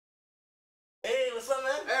what's up,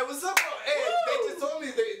 man? Hey, what's up, bro? Hey, they just told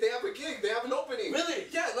me they have a gig. They have an opening. Really?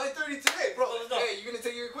 Yeah, 9:30 today, bro. Let's go. Hey, you gonna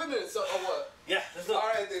take your equipment or what? Yeah, let's go.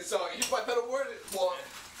 All right, then. So here's my pedal board. Well,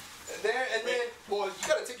 there and then. Well, you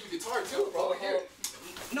gotta take your guitar too, bro. Here.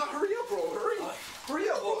 No, hurry up, bro. Hurry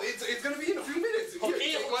up, bro. It's gonna be in a few minutes. Here,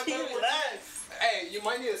 take my pedal board. Hey, you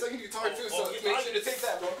might need a second guitar too, so make sure to take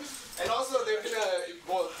that, bro. And also, they're gonna,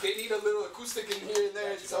 they need a little acoustic in here and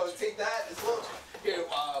there, so take that as well. Here, where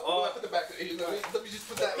do I put the back? Let me just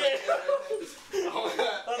put that right there.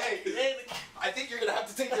 Hey, I think you're gonna have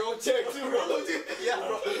to take your own check too, bro. Yeah,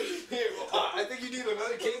 bro. Here, I think you need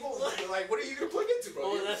another cable. Like, what are you gonna plug into, bro?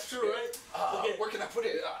 Oh, that's true, right? Where can I put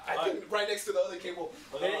it? I think right next to the other cable.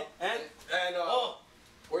 Okay, and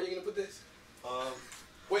where are you gonna put this?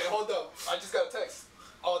 Wait, hold up. I just got a text.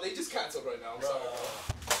 Oh, they just canceled right now. I'm sorry.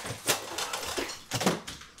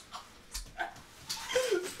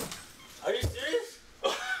 Are you serious?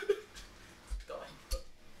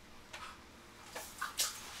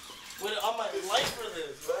 Wait, on my life for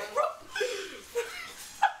this, man.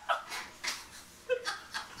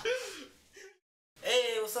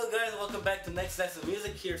 Hey, what's up, guys? Welcome back to Next Lesson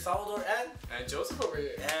Music. Here, Salvador and Joseph over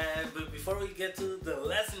here. But before we get to the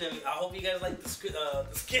lesson, I hope you guys like the skit.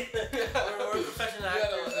 We're professional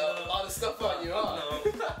actors. A lot of stuff on you, huh?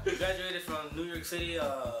 We graduated from New York City,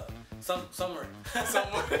 somewhere.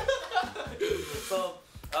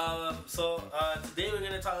 So today we're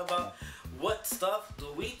gonna talk about what stuff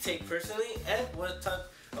do we take personally and what type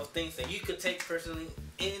of things that you could take personally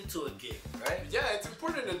into a gig, right? Yeah, it's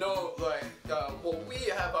important to know, like, well, we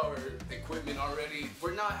have our equipment already.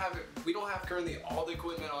 We don't have currently all the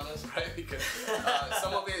equipment on us, right? Because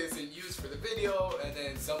some of it is in use for the video, and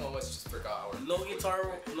then some of us just forgot our. No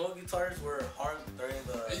guitars were harmed during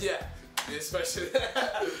the. Yeah. Especially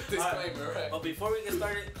disclaimer, right? But before we get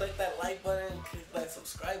started, click that like button, click that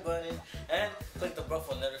subscribe button, and click the bell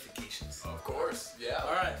for notifications. Of course, yeah.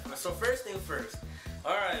 Alright, so first thing first.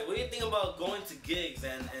 Alright, what do you think about going to gigs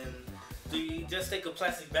and do you just take a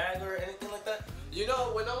plastic bag or anything like that? You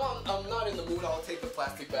know, when I'm not in the mood, I'll take the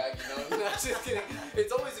plastic bag, you know? Just kidding.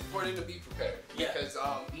 It's always important to be prepared. Yeah. Because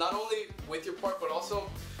not only with your part, but also,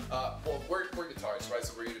 well, we're guitarists, right?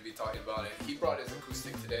 So we're going to be talking about it. He brought his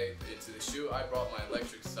acoustic today into the shoot. I brought my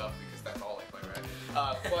electric stuff because that's all I play, right?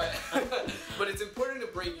 But it's important to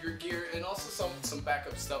bring your gear and also some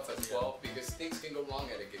backup stuff as well, because things can go wrong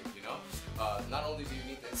at a gig, you know? Not only do you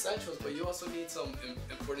need the essentials, but you also need some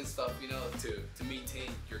important stuff, you know, to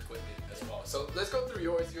maintain your equipment as well. So let's go through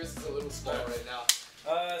yours. Yours is a little small right now.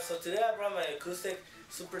 So today I brought my acoustic,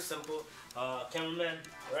 super simple. Cameraman,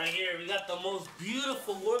 right here, we got the most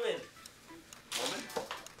beautiful woman. Woman?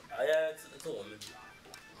 Yeah, it's a woman.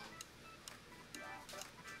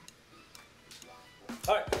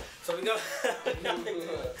 Alright, so we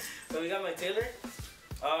got my Taylor.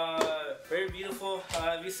 Very beautiful.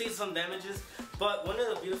 We see some damages, but one of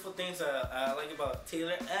the beautiful things I like about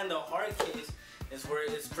Taylor and the hard case is where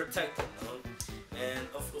it's protected, you know? And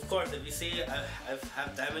of course, if you see I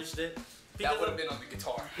have damaged it. That would have been on the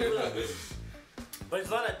guitar. But it's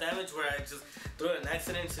not a damage where I just threw an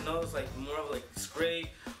accident, you know, it's like more of like scrape,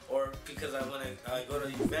 or because I want to go to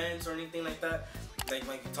events or anything like that. Like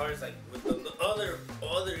my guitar is like with the other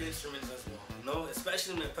instruments as well, you know,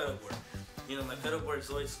 especially my pedal board. You know, my pedal board is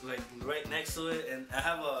always like right next to it, and I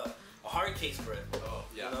have a hard case for it. Oh,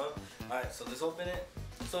 yeah. You know? Alright, so let's open it.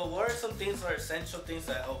 So what are some things that are essential things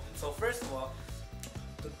that I open? So first of all,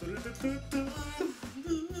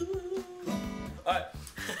 alright,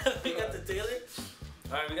 we got the Taylor.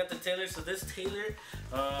 Alright, we got the Taylor. So this Taylor,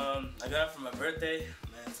 I got it for my birthday.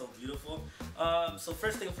 Man, it's so beautiful. So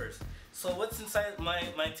first thing first. So what's inside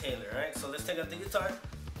my Taylor, right? So let's take out the guitar.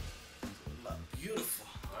 Beautiful,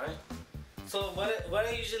 alright? So what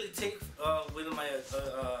I usually take with my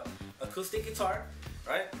acoustic guitar,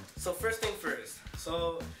 right? So first thing first.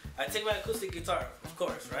 So I take my acoustic guitar, of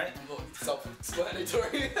course, right?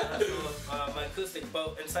 Self-explanatory. My acoustic,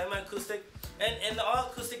 but inside my acoustic, and all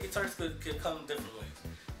acoustic guitars could come different ways,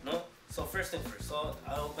 you know? So first thing first. So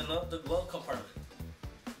I open up the glove compartment.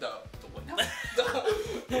 The what now?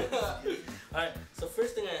 Alright, so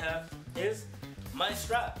first thing I have is my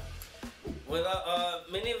strap.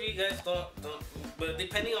 Many of you guys don't, but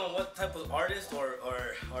depending on what type of artist or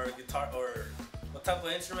guitar or what type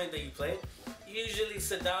of instrument that you play, you usually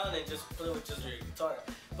sit down and just play with just your guitar.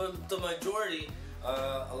 But the majority,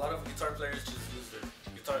 a lot of guitar players just use their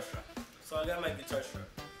guitar strap. So I got my guitar strap.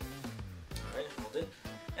 Alright, hold it.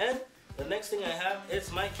 And the next thing I have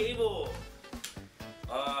is my cable.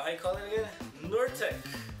 How you call it again? Nortec.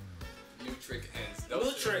 Nutric ends.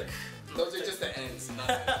 Nutric. Those are just the ends, not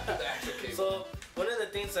the actual cable. So one of the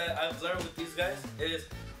things that I've learned with these guys is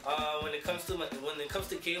when it comes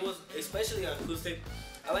to cables, especially on acoustic,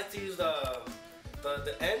 I like to use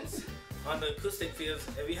the ends on the acoustic fields.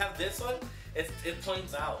 If you have this one, it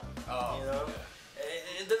points out. Oh, you know,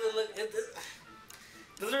 yeah. it doesn't look. It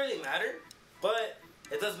doesn't really matter, but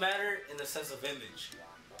it does matter in the sense of image,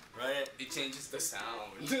 right? It changes the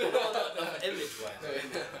sound. No, image wise,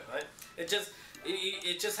 right? It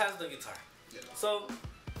just has the guitar. Yeah. So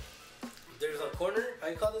there's a corner. How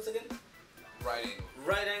you call this again? Right angle.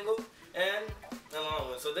 Right angle and a long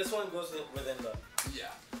one. So this one goes within the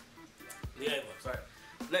A box. Alright.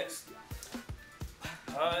 Next.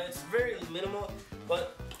 It's very minimal,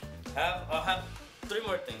 but I'll have 3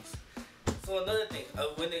 more things. So another thing,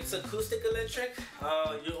 when it's acoustic electric,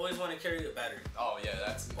 you always want to carry a battery. Oh yeah,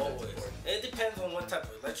 that's Always. important. It depends on what type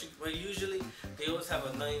of electric, but usually they always have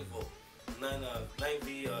a 9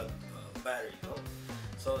 V battery, you know?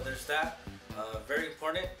 So there's that. Very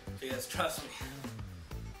important, because trust me,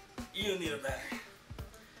 you need a battery.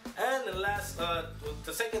 And the last,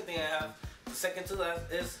 the second thing I have, the second to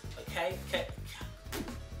last is a cable.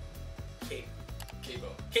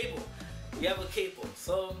 You have a cable.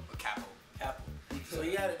 So A capo. So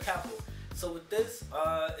you had a capo. So with this,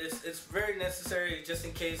 it's very necessary just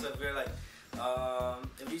in case if you're like,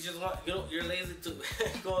 if you just want, you're lazy to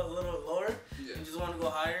go a little lower. Yeah. You just want to go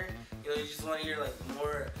higher. You just want to hear like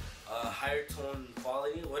more higher tone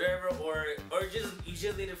quality, whatever, or you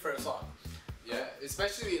just need it for a song. Yeah,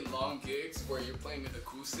 especially in long gigs where you're playing an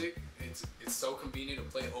acoustic, it's so convenient to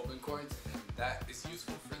play open chords, and that is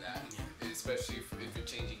useful for that. Yeah. Especially if you're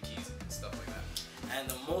changing keys and stuff like that. And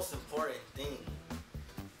the most important thing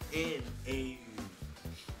in a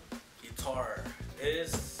guitar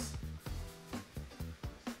is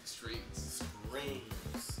strings.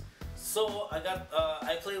 So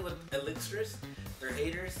I play with elixirs. They're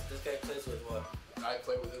haters. This guy plays with what? I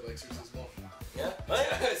play with elixirs as well. Yeah?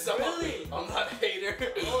 What? So Really? I'm not a hater.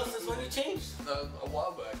 Oh, is this when you changed? A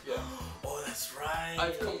while back, yeah. Oh, that's right.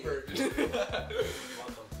 I've converted.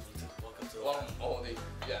 Welcome to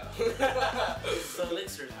yeah. So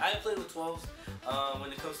elixirs. I play with 12s.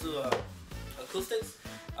 When it comes to acoustics,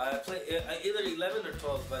 I play either 11 or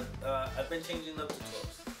 12, but I've been changing up to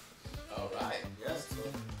 12s. Alright. Yeah, so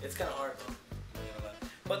it's kind of hard though.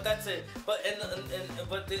 But that's it. But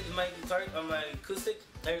my guitar, my acoustic,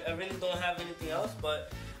 I really don't have anything else.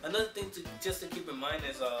 But another thing to keep in mind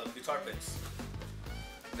is guitar picks.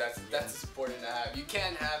 That's important to have. You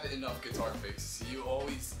can't have enough guitar picks. You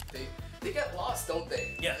always they get lost, don't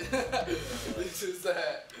they? Yeah. It's just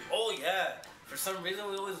that. Oh yeah. For some reason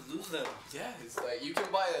we always lose them. Yeah, it's like you can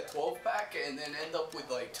buy a 12 pack and then end up with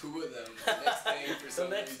like 2 of them the next day for some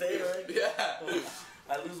The next reason. day, right? Yeah.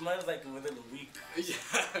 I lose mine like within a week. Yeah.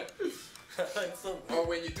 Like so. Or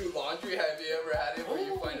when you do laundry, have you ever had it where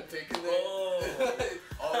you find a pick in there? Oh.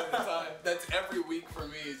 All the time. That's every week for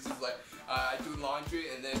me. It's just like I do laundry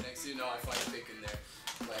and then next thing you know I find a pick in there.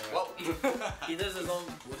 Like, well. He does his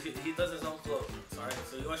own clothes. Sorry.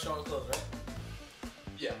 So you wash your own clothes, right?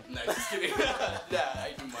 Yeah, nice. Just kidding. Yeah,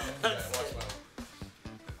 I do mine. Yeah, I wash mine.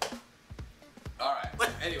 Alright,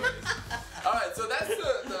 anyways. Alright, so that's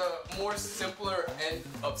the more simpler end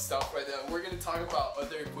of stuff right there. We're going to talk about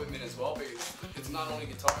other equipment as well because it's not only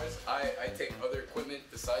guitars. I take other equipment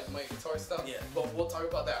besides my guitar stuff. Yeah. But we'll talk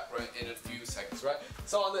about that right in a few seconds, right?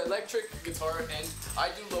 So on the electric guitar end, I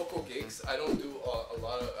do local gigs. I don't do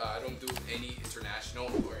I don't do any international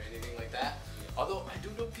or anything like that. Although I do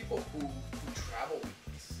know people who travel with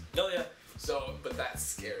this. Oh yeah. So, but that's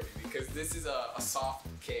scary because this is a soft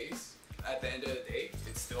case. At the end of the day,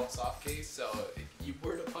 it's still a soft case, so if you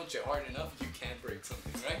were to punch it hard enough, you can break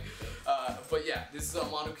something, right? But yeah, this is a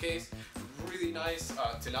mono case. Really nice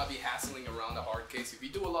to not be hassling around a hard case. If you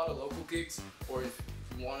do a lot of local gigs, or if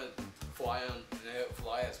you want to fly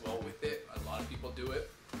as well with it, a lot of people do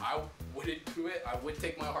it. I wouldn't do it. I would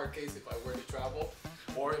take my hard case if I were to travel,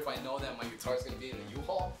 or if I know that my guitar is going to be in a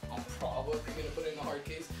U-Haul, I'm probably going to put it in a hard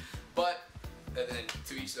case. But and then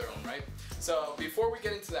to each their own, right? So before we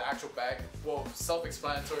get into the actual bag, well,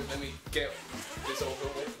 self-explanatory, let me get this over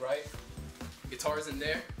with, right? Guitar's in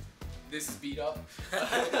there, this is beat up,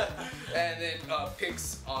 and then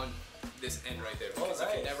picks on this end right there, because you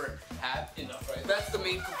can never have enough, right? That's the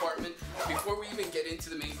main compartment. Before we even get into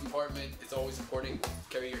the main compartment, it's always important to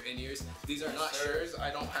carry your in-ears. These are not Sures, I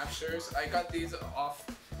don't have Sures. I got these off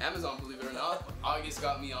Amazon, believe it or not. August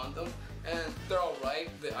got me on them, and they're alright.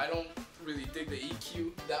 I don't really dig the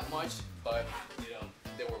EQ that much, but you know,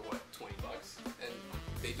 they were what, 20 bucks, and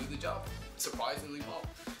they do the job surprisingly well.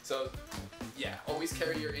 So yeah, always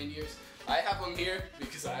carry your in-ears. I have them here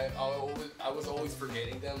because I was always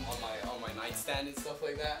forgetting them on my nightstand and stuff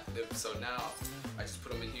like that. So now I just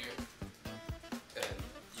put them in here and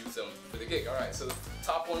use them for the gig. All right, so the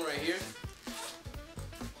top one right here.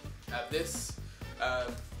 I have this.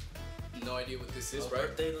 No idea what this is, right?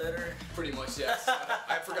 Birthday letter? Pretty much, yes.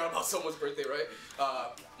 I forgot about someone's birthday, right?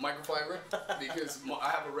 Microfiber, because I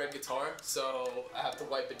have a red guitar, so I have to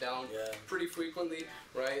wipe it down pretty frequently,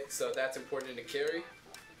 right? So that's important to carry.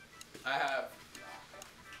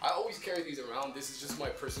 I always carry these around. This is just my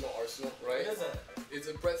personal arsenal, right? What is that? It's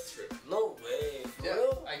a breath strip. No way. For Yeah,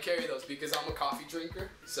 real? I carry those because I'm a coffee drinker,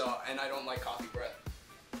 and I don't like coffee breath.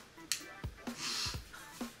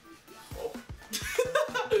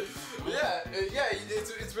 Yeah,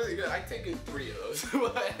 it's really good. I take in 3 of those.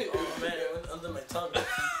 Oh man, it went under my tongue.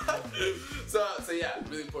 So yeah,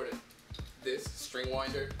 really important. This string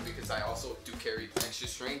winder, because I also do carry extra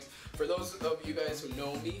strings. For those of you guys who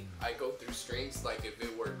know me, I go through strings like if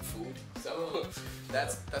it were food. So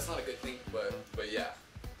that's not a good thing, but yeah.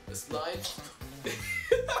 The slide,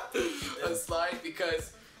 a slide,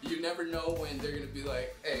 because you never know when they're gonna be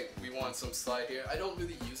like, hey, we want some slide here. I don't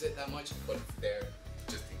really use it that much, but it's there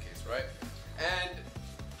just in case, right? And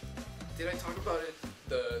did I talk about it?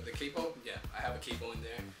 The capo? Yeah, I have a capo in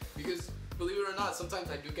there because believe it or not, sometimes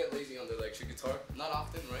I do get lazy on the electric guitar. Not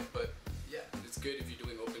often, right? But yeah, it's good if you're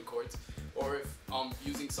doing open chords, or if I'm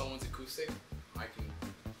using someone's acoustic, I can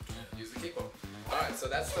use the capo. All right, so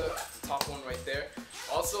that's the top one right there.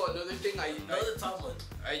 Also, another thing Another top one.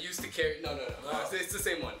 I used to carry. No. It's the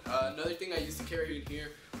same one. Another thing I used to carry in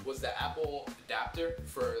here was the Apple adapter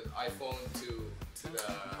for the iPhone to the.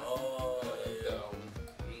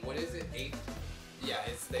 What is it? 8. Yeah,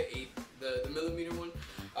 it's the 8, the millimeter one,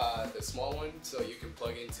 the small one, so you can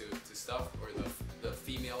plug into stuff, or the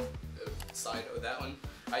female side of that one.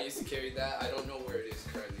 I used to carry that. I don't know where it is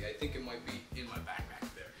currently. I think it might be in my backpack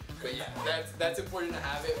there. But yeah, that's important to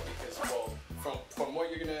have it because, well, from what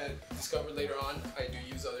you're gonna discover later on, I do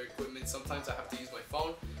use other equipment. Sometimes I have to use my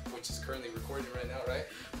phone, which is currently recording right now, right?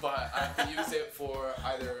 But I have to use it for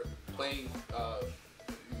either playing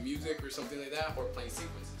music or something like that, or playing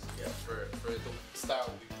sequences. Yeah, for the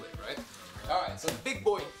style we play, right? All right, so the big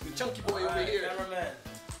boy, the chunky boy over here. Cameraman.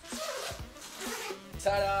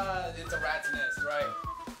 Ta-da! It's a rat's nest, right?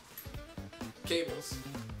 Cables.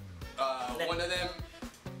 One of them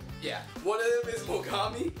is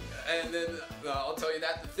Mogami, and then I'll tell you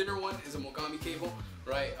that the thinner one is a Mogami cable,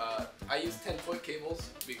 right? I use 10-foot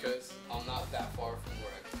cables because I'm not that far from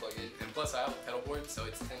where I can plug in, and plus I have a pedal board, so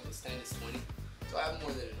it's 10 plus 10 is 20, so I have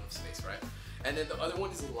more than enough space, right? And then the other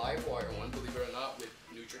one is a live wire one, believe it or not, with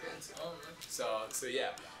neutral ends. Oh, really? So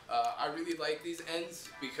yeah, I really like these ends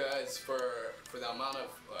because for the amount of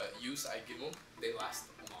use I give them, they last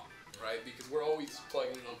long, right? Because we're always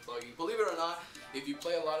plugging and unplugging. Believe it or not, if you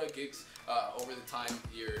play a lot of gigs over the time,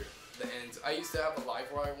 the ends. I used to have a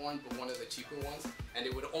live wire one, but one of the cheaper ones, and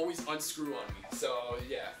it would always unscrew on me. So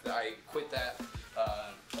yeah, I quit that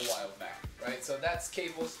a while back, right? So that's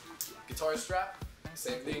cables, guitar strap.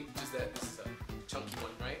 Same thing, just that this is a chunky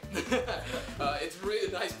one, right? It's really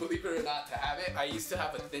nice, believe it or not, to have it. I used to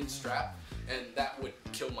have a thin strap, and that would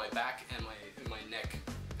kill my back and my neck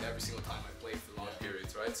every single time I played for long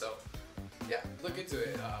periods, right? So, yeah, look into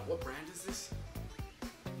it. What brand is this?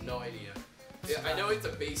 No idea. Yeah, I know it's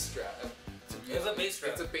a bass strap. It's a bass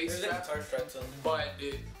strap. It's a bass strap. It's a guitar strap too. But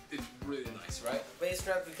it's really nice, right? Bass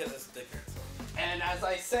strap because it's thicker. So. And as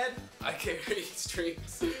I said, I carry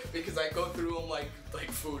strings because I go through them like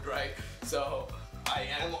food, right? So I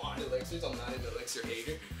am on elixirs. I'm not an elixir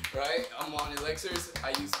hater, right? I'm on elixirs. I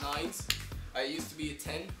use 9s. I used to be a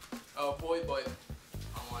 10 boy, but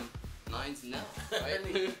I'm on 9s now, right?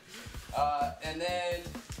 And then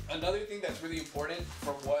another thing that's really important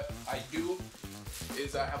for what I do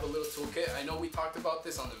is I have a little toolkit. I know we talked about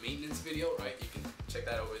this on the maintenance video, right? You can check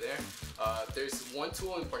that over there. There's one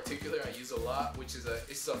tool in particular I use a lot, which is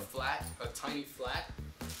it's a tiny flat.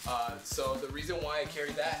 So the reason why I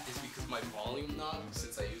carry that is because my volume knob,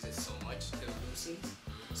 since I use it so much, it loosens.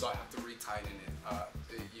 So I have to retighten it,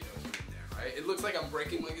 here and there, right? It looks like I'm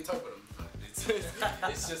breaking my guitar, but I'm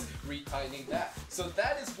not. It's just retightening that. So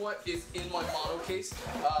that is what is in my mono case.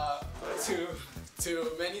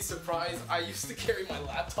 To many surprise, I used to carry my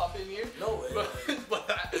laptop in here. No way.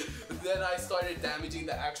 But then I started damaging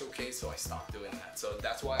the actual case, so I stopped doing that. So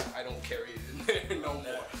that's why I don't carry it in there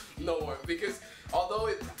no more. Because although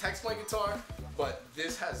it protects my guitar, but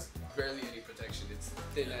this has barely any protection. It's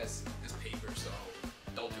thin as paper, so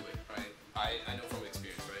don't do it, right? I know from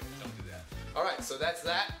experience, right? Don't do that. All right, so that's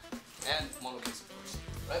that, and mono case, of course,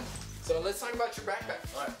 right? So let's talk about your backpack.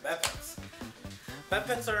 All right, backpacks.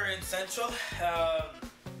 backpacks are essential.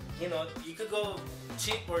 You know, you could go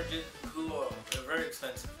cheap or just go very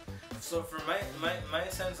expensive. So for my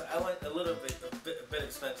sense, I went a bit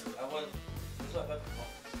expensive. I went.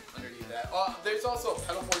 Underneath that. There's also a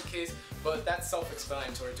pedal board case, but that's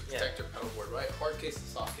self-explanatory to protect your pedal board, right? Hard case and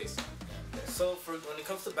soft case. So when it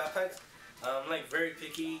comes to backpacks, I'm like very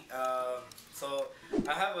picky. So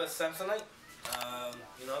I have a Samsonite.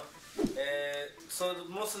 You know, so the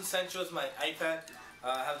most essential is my iPad.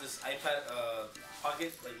 I have this iPad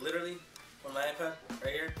pocket, like literally, for my iPad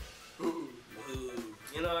right here. Ooh.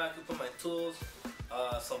 You know, I could put my tools,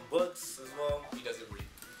 some books as well. He doesn't read.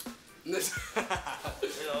 You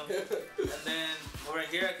know, and then over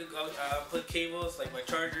here I could put cables like my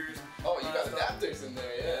chargers. Oh, you got adapters in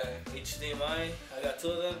there, yeah. HDMI, I got 2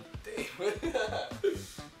 of them. Damn.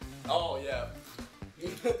 Oh yeah.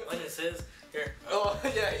 When it says here. Oh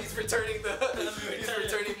yeah, he's returning he's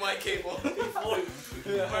returning my cable. Before I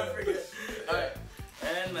forget. All right.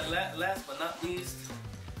 And my last but not least,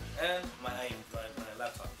 and my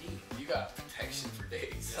laptop. You got protection for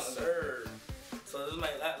days. Yes, sir. So this is my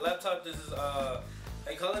laptop. This is how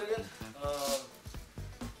you call it again?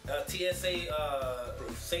 TSA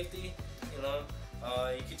safety. You know,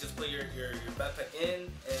 you could just put your backpack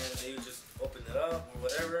in, and you just open it up or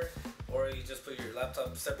whatever, or you just put your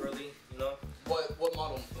laptop separately. You know. What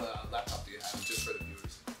model laptop do you have? Just for the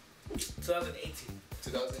viewers. 2018.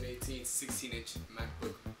 2018 16-inch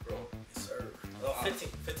MacBook Pro. Yes, sir. Oh, 15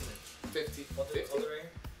 inch. 50. Hold it right here.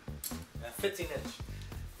 Yeah, 15 inch.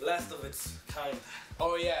 Last of its kind.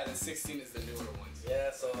 Oh yeah, the 16 is the newer ones.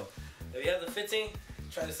 Yeah, so if you have the 15,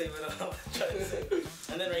 try to save it up.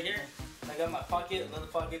 And then right here, I got my pocket, another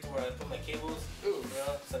pocket where I put my cables. Ooh. You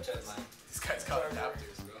know, such as my. This guy's got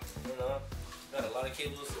adapters, bro. You know, got a lot of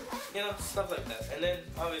cables. You know, stuff like that. And then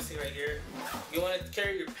obviously right here, you want to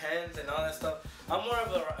carry your pens and all that stuff. I'm more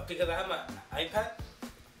of a, because I have my iPad,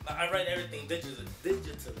 I write everything digitally.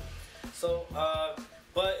 So,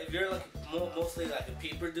 but if you're like mostly like a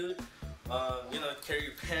paper dude, you know, carry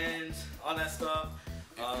your pens, all that stuff.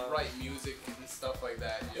 Write music and stuff like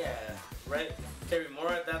that. Yeah, right. Carry more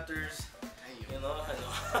adapters. Damn. You know, I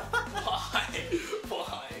know.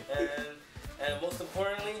 Why? And most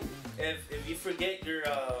importantly, if you forget your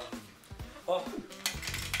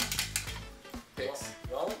picks.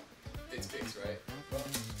 Well, It's picks, right? well,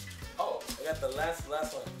 Oh, I got the last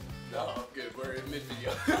one. no, I'm good. We're in mid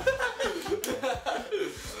video.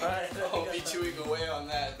 Alright. I'll be chewing away on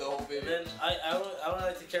that the whole video. And then I don't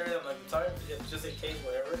like to carry on my guitar just in case,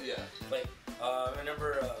 whatever. Yeah. Like I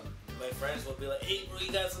remember my friends would be like, "Hey bro,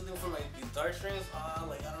 you got something for my guitar strings?"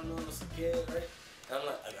 Like I don't know, what's a kid, right? And I'm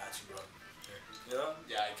like, "I got you, bro." You know?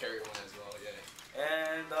 Yeah, I carry one as well.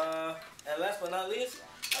 Yeah. And last but not least,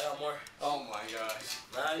 I got more. Oh my gosh.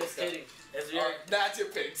 Nah, I'm just kidding. It's your. That's your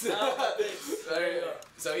picks. No, my picks. There you go.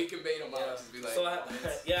 So he can bait them out. Just be like, so I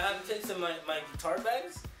have picks in my guitar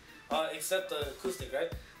bags, except the acoustic,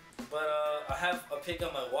 right? But I have a pick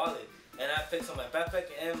on my wallet, and I have picks on my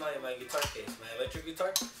backpack and my guitar case, my electric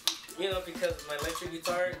guitar. You know, because my electric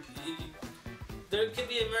guitar, there could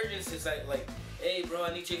be emergencies like, hey bro,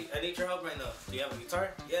 I need your help right now. Do you have a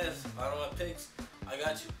guitar? Yes. I don't have picks. I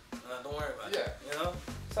got you. Don't worry about it. You know,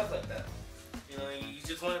 stuff like that. You know, you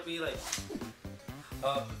just want to be like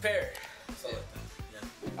prepared. Stuff like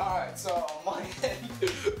that. Yeah. Alright, so on my end,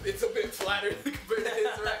 it's a bit flatter compared to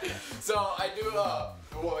his, right? So I do,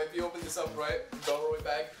 well, if you open this up, right, Velcro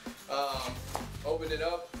bag, open it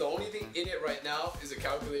up. The only thing in it right now is a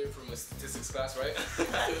calculator from a statistics class, right?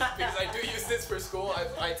 Because I do use this for school.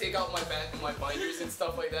 I take out my binders and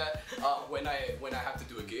stuff like that when I have to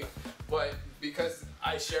do a gig. But because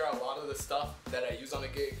I share a lot of the stuff that I use on a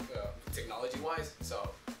gig, technology-wise, so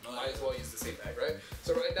might as well use the same bag, right?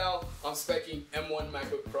 So right now, I'm specking M1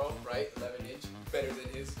 MacBook Pro, right? 11 inch, better than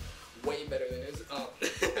his, way better than his,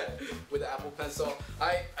 with the Apple Pencil.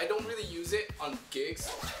 I don't really use it on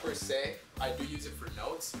gigs, per se. I do use it for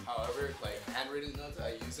notes. However, like handwritten notes,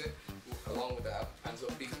 I use it along with the Apple Pencil.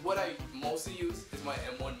 Because what I mostly use is my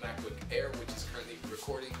M1 MacBook Air, which is currently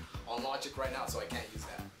recording on Logic right now, so I can't use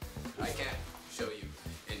that. I can't show you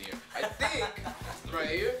in here. I think, right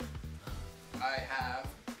here,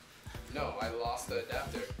 I lost the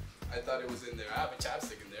adapter. I thought it was in there. I have a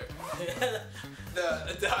chapstick in there.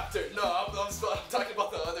 The adapter. No, I'm talking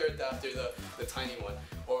about the other adapter, the tiny one.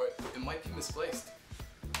 Or it might be misplaced.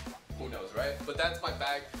 Who knows, right? But that's my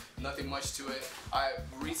bag. Nothing much to it. I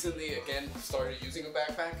recently, again, started using a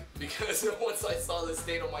backpack because once I saw the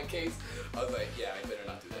state on my case, I was like, yeah, I better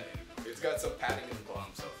not do that anymore. It's got some padding in the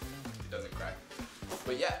bottom, so it doesn't crack.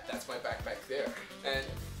 But yeah, that's my backpack there. And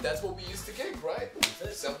that's what we used to gig, right?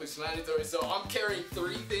 Self-explanatory. So I'm carrying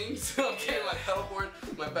 3 things. I'm carrying my pedalboard,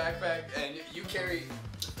 my backpack, and you carry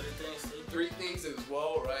 3 things as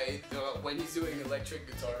well, right? When he's doing electric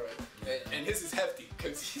guitar, right? And his is hefty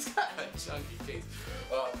because he's got a chunky case.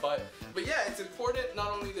 But yeah, it's important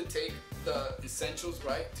not only to take the essentials,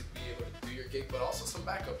 right, to be able to do your gig, but also some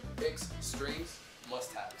backup. Picks, strings,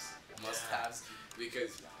 must-haves,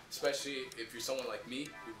 because especially if you're someone like me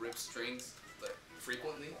who rips strings like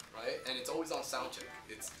frequently, right? And it's always on sound check.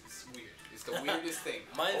 It's weird. It's the weirdest thing.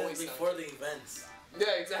 Mine is before the events.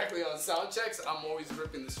 Yeah, exactly. On sound checks, I'm always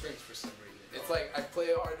ripping the strings for some reason. It's like I play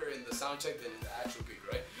harder in the sound check than in the actual gig,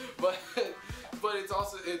 right? But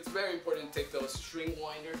it's very important to take those string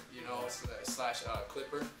winder, you know, slash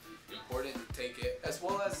clipper. Important to take it, as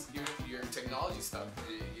well as your technology stuff.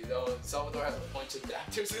 You know, Salvador has a bunch of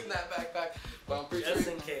adapters in that backpack, but I'm pretty just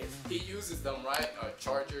sure in case he uses them, right?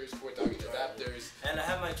 Chargers, 4-target adapters. And I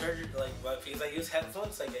have my charger, like, because I use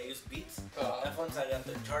headphones, like I use Beats. Headphones, I got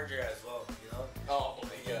the charger as well, you know. Oh,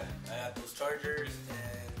 yeah. I have those chargers,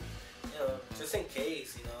 and you know, just in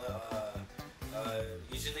case, you know,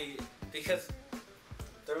 usually because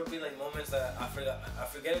there would be like moments that I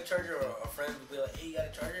forget a charger, or a friend would be like, "Hey, you got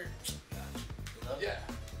a charger?" You know? Yeah.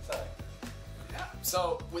 So, yeah.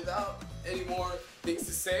 So without any more things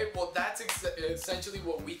to say, well, that's essentially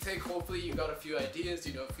what we take. Hopefully, you got a few ideas,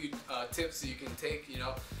 you know, a few tips that you can take. You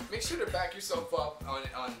know, make sure to back yourself up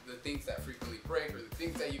on the things that frequently break or the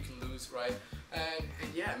things that you can lose, right? And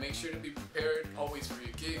yeah, make sure to be prepared always for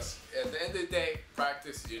your gigs. At the end of the day,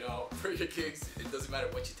 practice. You know, for your gigs, it doesn't matter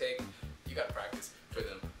what you take, you gotta practice for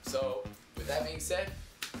them. So with that being said,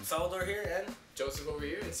 Salvador here and Joseph over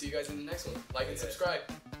here, and see you guys in the next one. Like and subscribe.